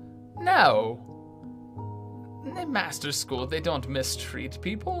masters? No. In the master school, they don't mistreat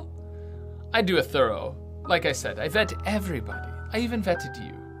people. I do a thorough. Like I said, I vet everybody. I even vetted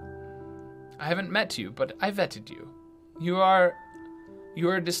you. I haven't met you, but I vetted you. You are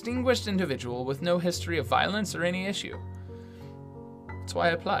a distinguished individual with no history of violence or any issue. That's why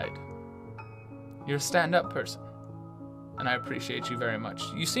I applied. You're a stand-up person. and I appreciate you very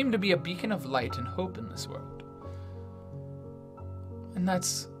much. You seem to be a beacon of light and hope in this world. And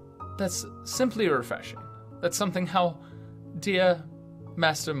that's simply refreshing. That's something how dear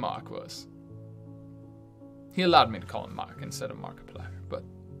Master Mark was. He allowed me to call him Mark instead of Markiplier, but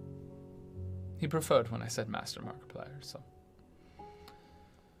he preferred when I said Master Markiplier, so.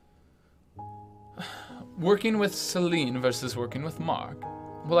 Working with Celine versus working with Mark.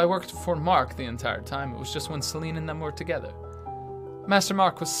 Well, I worked for Mark the entire time. It was just when Celine and them were together. Master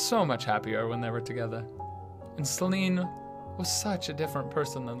Mark was so much happier when they were together. And Celine was such a different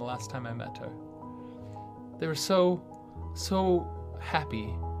person than the last time I met her. They were so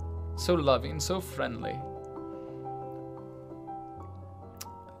happy, so loving, so friendly.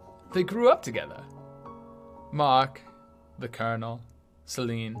 They grew up together. Mark, the Colonel,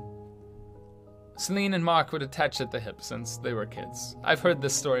 Celine. Celine and Mark would attach at the hip since they were kids. I've heard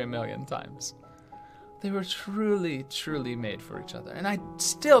this story a million times. They were truly, truly made for each other. And I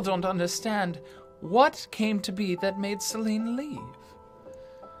still don't understand what came to be that made Celine leave.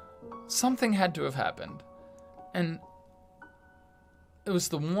 Something had to have happened. And it was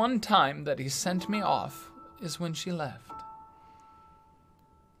the one time that he sent me off is when she left.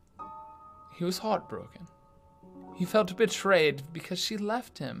 He was heartbroken. He felt betrayed because she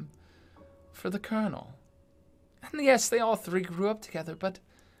left him for the Colonel. And yes, they all three grew up together, but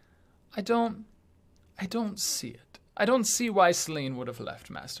I don't see it. I don't see why Celine would have left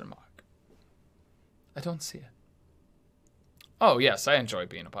Master Mark. I don't see it. Oh, yes, I enjoy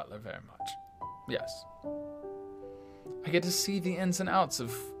being a butler very much. Yes. I get to see the ins and outs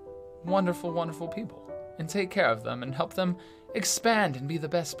of wonderful, wonderful people and take care of them and help them expand and be the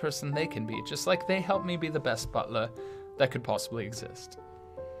best person they can be, just like they help me be the best butler that could possibly exist.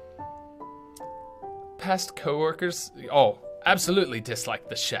 Past coworkers, absolutely disliked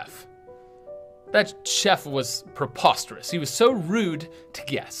the chef. That chef was preposterous. He was so rude to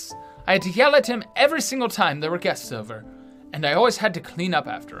guests. I had to yell at him every single time there were guests over, and I always had to clean up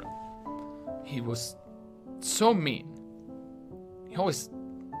after him. He was so mean. He always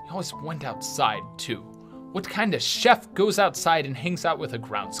went outside, too. What kind of chef goes outside and hangs out with a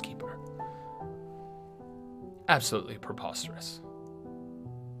groundskeeper? Absolutely preposterous.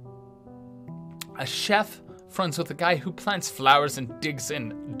 A chef friends with a guy who plants flowers and digs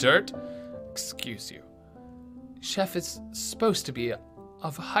in dirt? Excuse you. Chef is supposed to be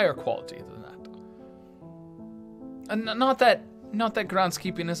of higher quality than that. And not that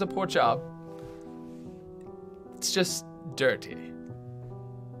groundskeeping is a poor job. It's just dirty.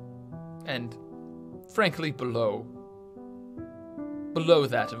 And frankly below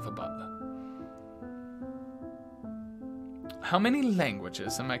that of a butler. How many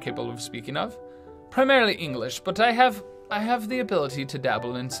languages am I capable of speaking of? Primarily English, but I have the ability to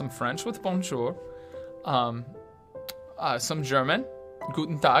dabble in some French with bonjour, some German,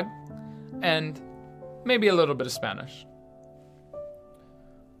 guten Tag, and maybe a little bit of Spanish.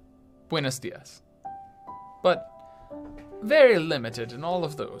 Buenos dias. But very limited in all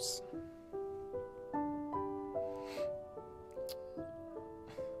of those.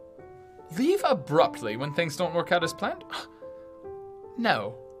 Leave abruptly when things don't work out as planned?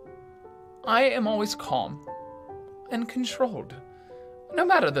 No. I am always calm and controlled, no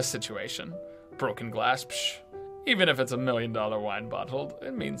matter the situation. Broken glass, even if it's $1 million wine bottle,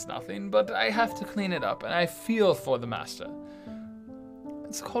 it means nothing, but I have to clean it up, and I feel for the master.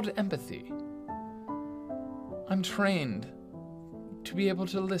 It's called empathy. I'm trained to be able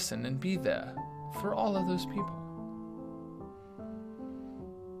to listen and be there for all of those people.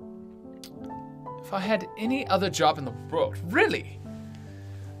 If I had any other job in the world, really,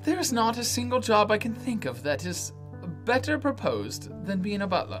 there is not a single job I can think of that is better proposed than being a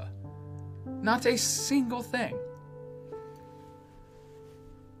butler. Not a single thing.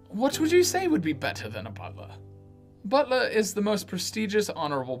 What would you say would be better than a butler? Butler is the most prestigious,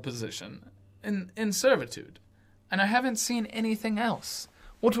 honorable position in servitude, and I haven't seen anything else.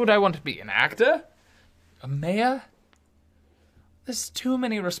 What would I want to be, an actor? A mayor? There's too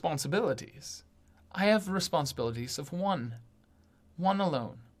many responsibilities. I have responsibilities of one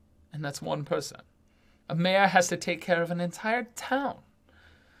alone, and that's one person. A mayor has to take care of an entire town.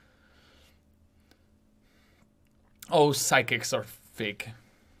 Oh, psychics are fake.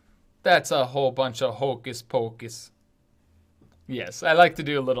 That's a whole bunch of hocus pocus. Yes, I like to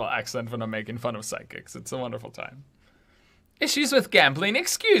do a little accent when I'm making fun of psychics. It's a wonderful time. Issues with gambling?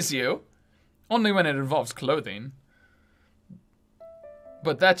 Excuse you. Only when it involves clothing.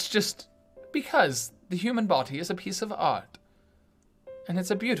 But that's just because the human body is a piece of art. And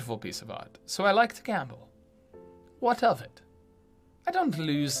it's a beautiful piece of art, so I like to gamble. What of it? I don't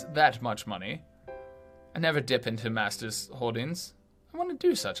lose that much money. I never dip into Master's holdings. I want to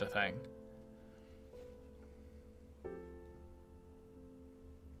do such a thing.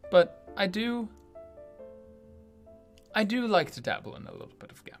 But I do like to dabble in a little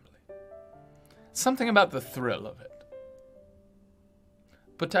bit of gambling. Something about the thrill of it.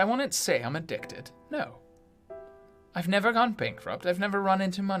 But I wouldn't say I'm addicted. No. I've never gone bankrupt. I've never run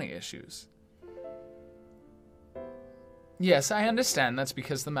into money issues. Yes, I understand that's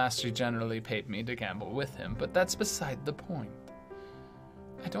because the Master generally paid me to gamble with him, but that's beside the point.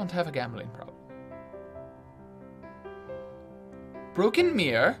 I don't have a gambling problem. Broken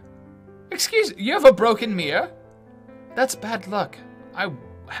mirror? Excuse me, you have a broken mirror? That's bad luck. I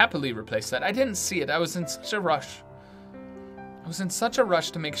happily replace that. I didn't see it. I was in such a rush. I was in such a rush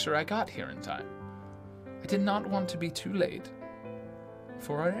to make sure I got here in time. I did not want to be too late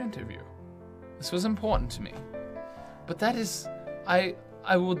for our interview. This was important to me. But that is... I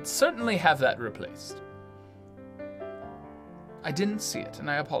would certainly have that replaced. I didn't see it, and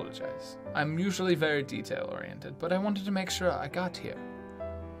I apologize. I'm usually very detail-oriented, but I wanted to make sure I got here.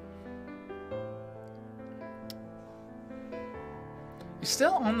 You're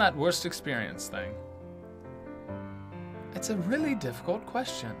still on that worst experience thing. It's a really difficult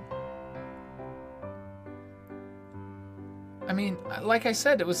question. I mean, like I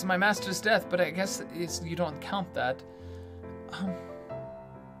said, it was my master's death, but I guess you don't count that.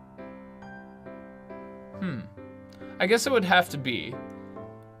 I guess it would have to be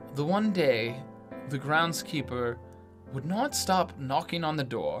the one day the groundskeeper would not stop knocking on the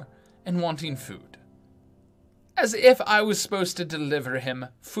door and wanting food. As if I was supposed to deliver him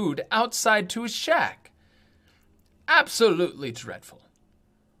food outside to his shack. Absolutely dreadful.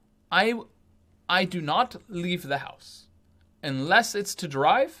 I do not leave the house unless it's to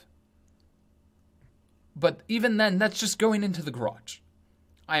drive. But even then, that's just going into the garage.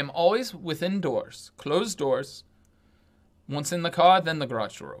 I am always within doors, closed doors. Once in the car, then the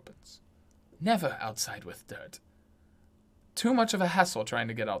garage door opens. Never outside with dirt. Too much of a hassle trying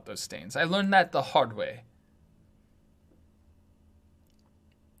to get out those stains. I learned that the hard way.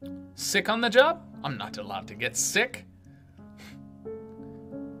 Sick on the job? I'm not allowed to get sick.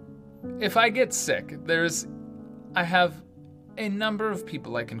 If I get sick, I have a number of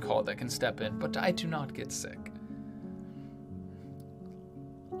people I can call that can step in, but I do not get sick.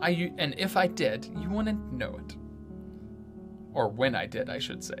 And if I did, you wouldn't know it. Or when I did, I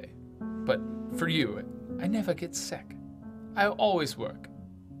should say. But for you, I never get sick. I always work.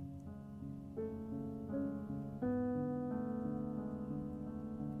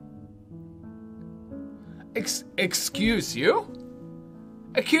 Excuse you?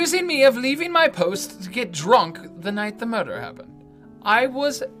 Accusing me of leaving my post to get drunk the night the murder happened. I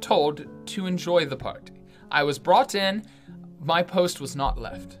was told to enjoy the party. I was brought in. My post was not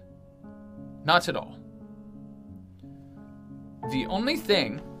left. Not at all. The only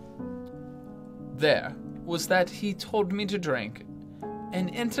thing there was that he told me to drink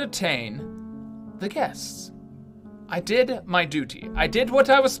and entertain the guests. I did my duty. I did what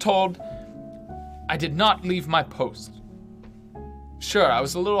I was told. I did not leave my post. Sure, I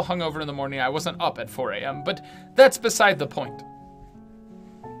was a little hungover in the morning. I wasn't up at 4 a.m., but that's beside the point.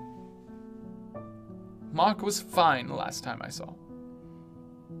 Mark was fine last time I saw.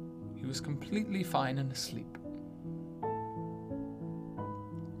 He was completely fine and asleep.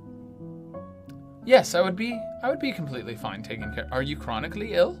 Yes, I would be completely fine taking care. Are you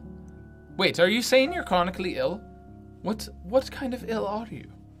chronically ill? Wait, are you saying you're chronically ill? What kind of ill are you?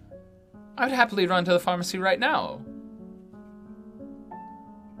 I would happily run to the pharmacy right now.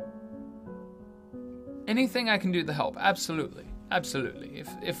 Anything I can do to help, absolutely. Absolutely.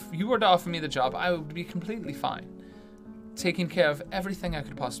 If you were to offer me the job, I would be completely fine. Taking care of everything I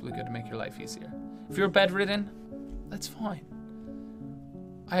could possibly do to make your life easier. If you're bedridden, that's fine.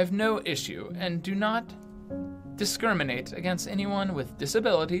 I have no issue and do not discriminate against anyone with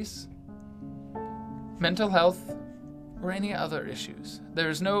disabilities, mental health, or any other issues. There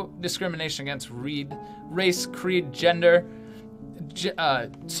is no discrimination against race, creed, gender,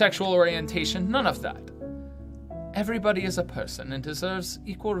 sexual orientation, none of that. Everybody is a person and deserves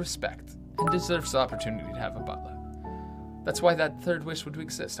equal respect and deserves the opportunity to have a butler. That's why that third wish would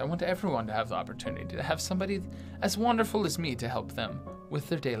exist. I want everyone to have the opportunity to have somebody as wonderful as me to help them with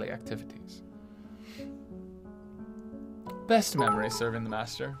their daily activities. Best memory serving the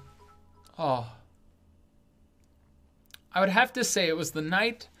master. Oh. I would have to say it was the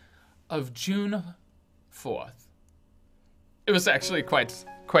night of June 4th. It was actually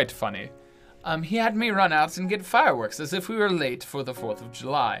quite funny. He had me run out and get fireworks as if we were late for the 4th of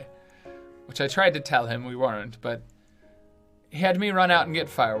July, which I tried to tell him we weren't, but He had me run out and get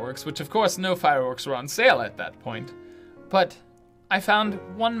fireworks, which of course no fireworks were on sale at that point. But I found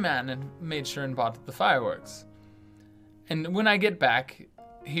one man and made sure and bought the fireworks. And when I get back,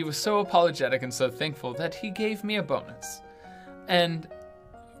 he was so apologetic and so thankful that he gave me a bonus. And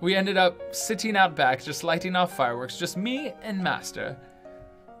we ended up sitting out back, just lighting off fireworks, just me and Master,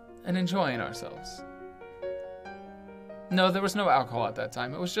 and enjoying ourselves. No, there was no alcohol at that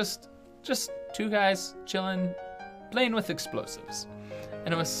time. It was just two guys chilling, playing with explosives.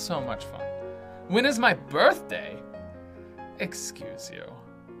 And it was so much fun. When is my birthday? Excuse you.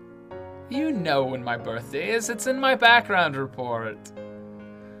 You know when my birthday is. It's in my background report.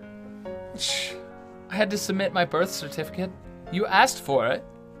 Shh. I had to submit my birth certificate. You asked for it.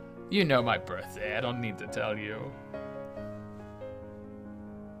 You know my birthday. I don't need to tell you.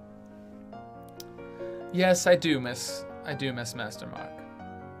 Yes, I do miss Master Mark.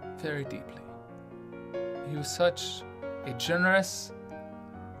 Very deeply. He was such a generous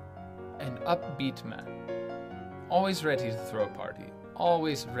and upbeat man. Always ready to throw a party.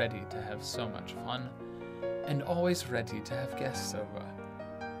 Always ready to have so much fun. And always ready to have guests over.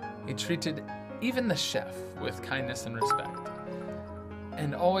 He treated even the chef with kindness and respect.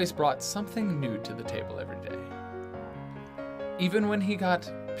 And always brought something new to the table every day. Even when he got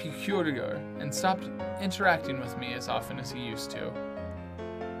peculiar and stopped interacting with me as often as he used to.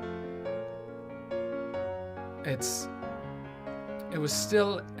 It was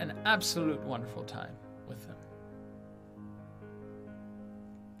still an absolute wonderful time with him.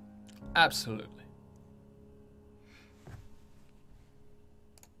 Absolutely.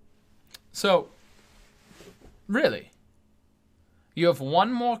 So, really, you have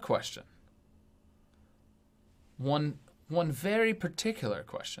one more question. One very particular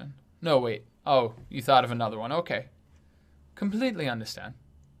question. No, wait. Oh, you thought of another one. Okay. Completely understand.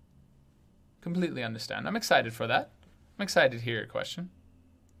 Completely understand. I'm excited for that. I'm excited to hear your question.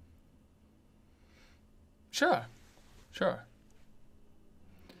 Sure. Sure.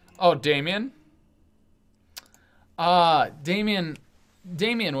 Oh, Damien? Damien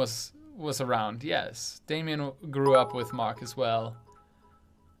was around, yes. Damien grew up with Mark as well.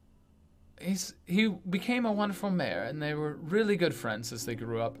 He became a wonderful mayor, and they were really good friends as they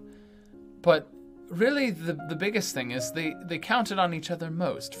grew up. But really, the biggest thing is they counted on each other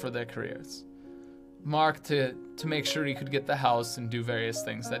most for their careers. Mark to make sure he could get the house and do various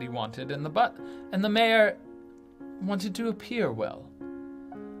things that he wanted, and the mayor wanted to appear well.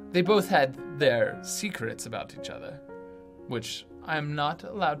 They both had their secrets about each other, which I'm not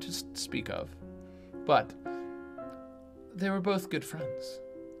allowed to speak of, but they were both good friends.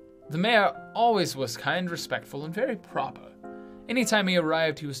 The mayor always was kind, respectful, and very proper. Anytime he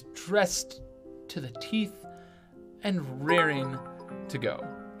arrived, he was dressed to the teeth and raring to go.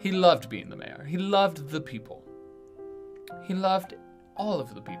 He loved being the mayor. He loved the people. He loved all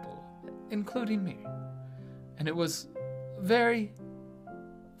of the people, including me. And it was very,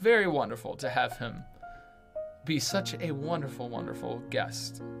 very wonderful to have him be such a wonderful, wonderful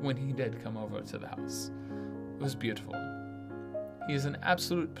guest when he did come over to the house. It was beautiful. He is an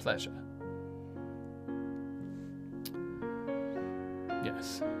absolute pleasure.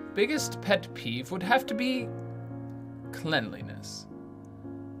 Yes. Biggest pet peeve would have to be cleanliness.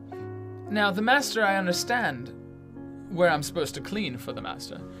 Now, the master, I understand where I'm supposed to clean for the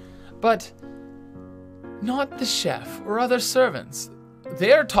master, but not the chef or other servants.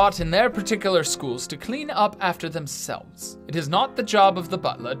 They are taught in their particular schools to clean up after themselves. It is not the job of the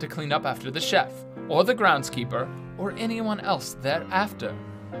butler to clean up after the chef, or the groundskeeper, or anyone else thereafter.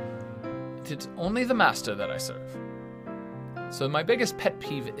 It is only the master that I serve. So my biggest pet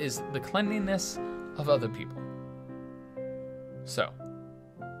peeve is the cleanliness of other people. So.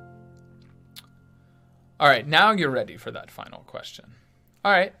 All right, now you're ready for that final question.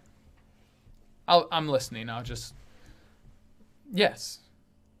 All right. I'm listening. I'll just... Yes.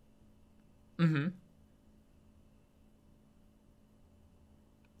 Mm-hmm.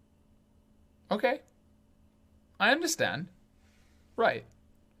 Okay. I understand. Right.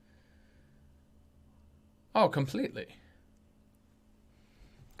 Oh, completely.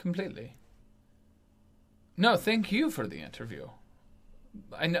 Completely. No, thank you for the interview.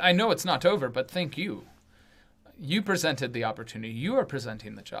 I know it's not over, but thank you. You presented the opportunity. You are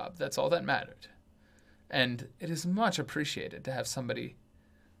presenting the job. That's all that mattered. And it is much appreciated to have somebody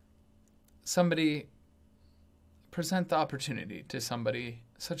present the opportunity to somebody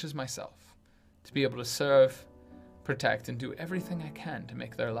such as myself to be able to serve, protect, and do everything I can to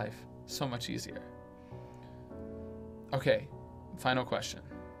make their life so much easier. Okay, final question.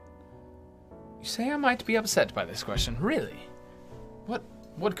 You say I might be upset by this question. Really?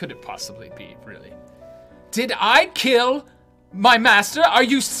 What could it possibly be, really? Did I kill My master? Are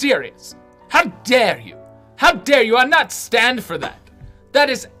you serious? How dare you? How dare you? I'll not stand for that. That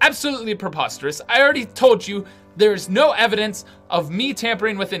is absolutely preposterous. I already told you there is no evidence of me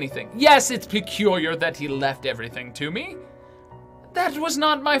tampering with anything. Yes, it's peculiar that he left everything to me. That was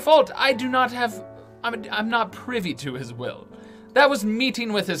not my fault. I do not have... I'm not privy to his will. That was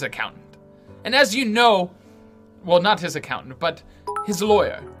meeting with his accountant. And as you know... Well, not his accountant, but his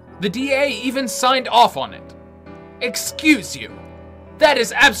lawyer. The DA even signed off on it. Excuse you. That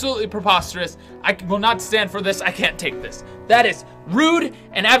is absolutely preposterous. I will not stand for this. I can't take this. That is rude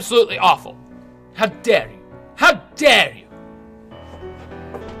and absolutely awful. How dare you? How dare you?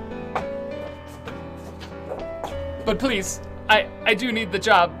 But please, I do need the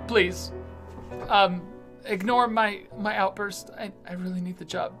job, please. Ignore my outburst. I really need the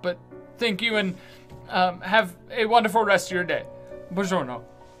job. But thank you and have a wonderful rest of your day. Buongiorno.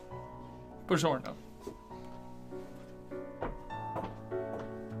 Buongiorno.